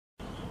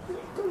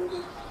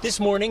This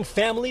morning,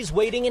 families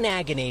waiting in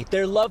agony,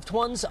 their loved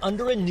ones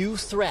under a new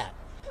threat.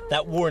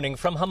 That warning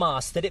from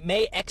Hamas that it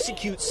may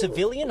execute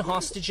civilian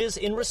hostages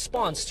in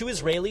response to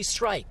Israeli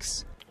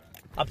strikes.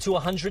 Up to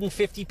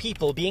 150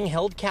 people being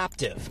held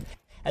captive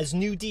as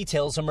new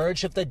details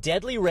emerge of the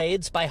deadly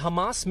raids by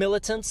Hamas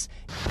militants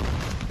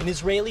in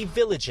Israeli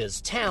villages,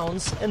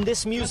 towns, and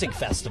this music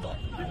festival.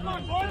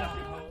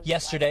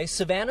 Yesterday,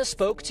 Savannah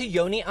spoke to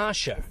Yoni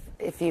Asher.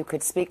 If you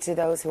could speak to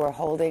those who are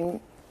holding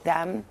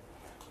them,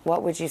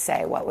 what would you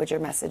say? What would your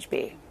message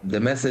be? The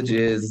message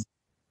is,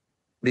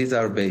 these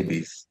are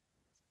babies.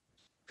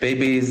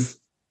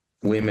 Babies,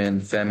 women,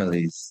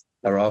 families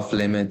are off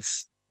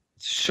limits.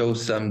 Show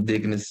some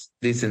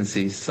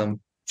decency,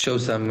 show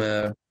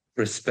some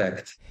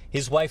respect.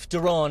 His wife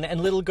Daron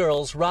and little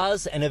girls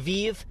Raz and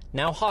Aviv,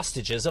 now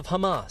hostages of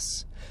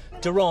Hamas.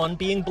 Daron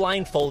being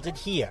blindfolded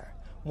here,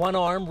 one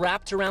arm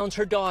wrapped around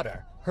her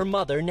daughter, her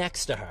mother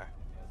next to her.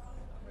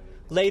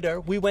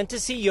 Later, we went to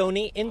see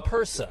Yoni in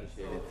person.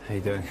 How you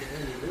doing?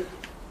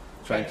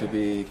 Trying to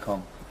be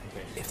calm.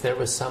 If there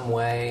was some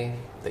way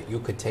that you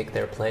could take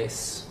their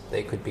place,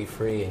 they could be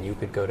free and you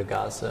could go to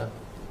Gaza.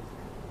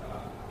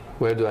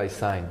 Where do I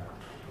sign?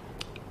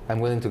 I'm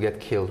willing to get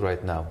killed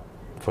right now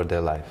for their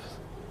lives.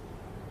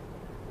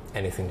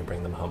 Anything to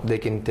bring them home. They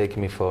can take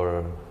me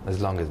for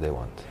as long as they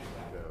want.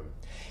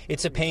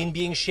 It's a pain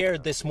being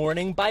shared this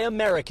morning by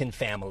American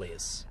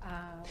families.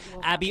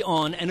 Abby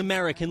On, an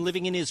American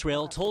living in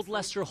Israel, told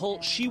Lester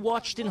Holt she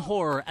watched in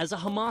horror as a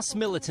Hamas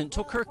militant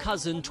took her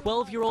cousin,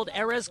 12-year-old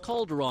Erez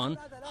Calderon,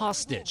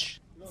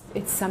 hostage.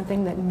 It's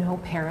something that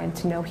no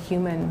parent, no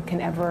human can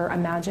ever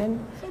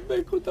imagine.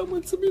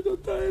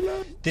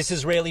 This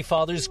Israeli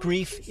father's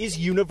grief is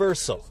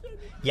universal.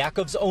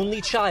 Yaakov's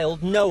only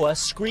child, Noah,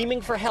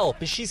 screaming for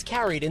help as she's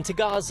carried into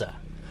Gaza.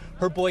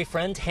 Her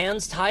boyfriend,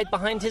 hands tied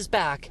behind his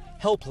back,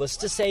 helpless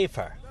to save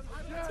her.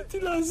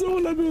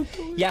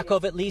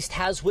 Yaakov at least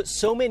has what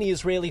so many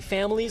Israeli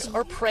families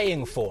are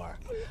praying for.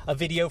 A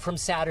video from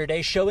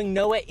Saturday showing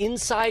Noah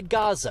inside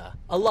Gaza,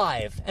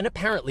 alive and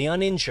apparently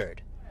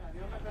uninjured.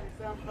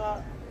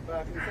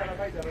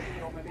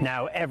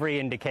 Now, every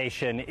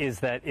indication is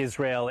that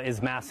Israel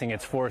is massing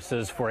its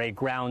forces for a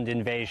ground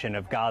invasion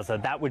of Gaza.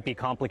 That would be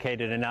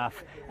complicated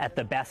enough at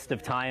the best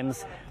of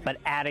times, but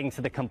adding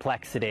to the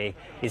complexity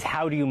is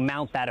how do you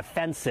mount that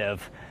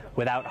offensive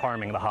without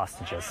harming the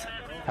hostages?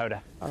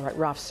 Hoda. All right,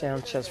 Ralph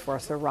Sanchez for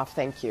us. So, Ralph,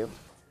 thank you.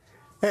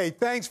 Hey,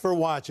 thanks for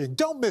watching.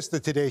 Don't miss the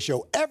Today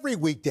Show every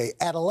weekday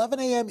at 11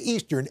 a.m.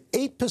 Eastern,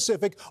 8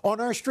 Pacific on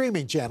our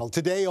streaming channel,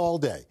 Today All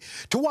Day.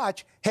 To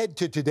watch, head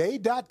to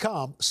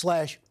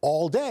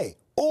today.com/allday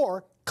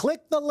or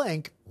click the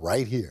link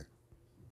right here.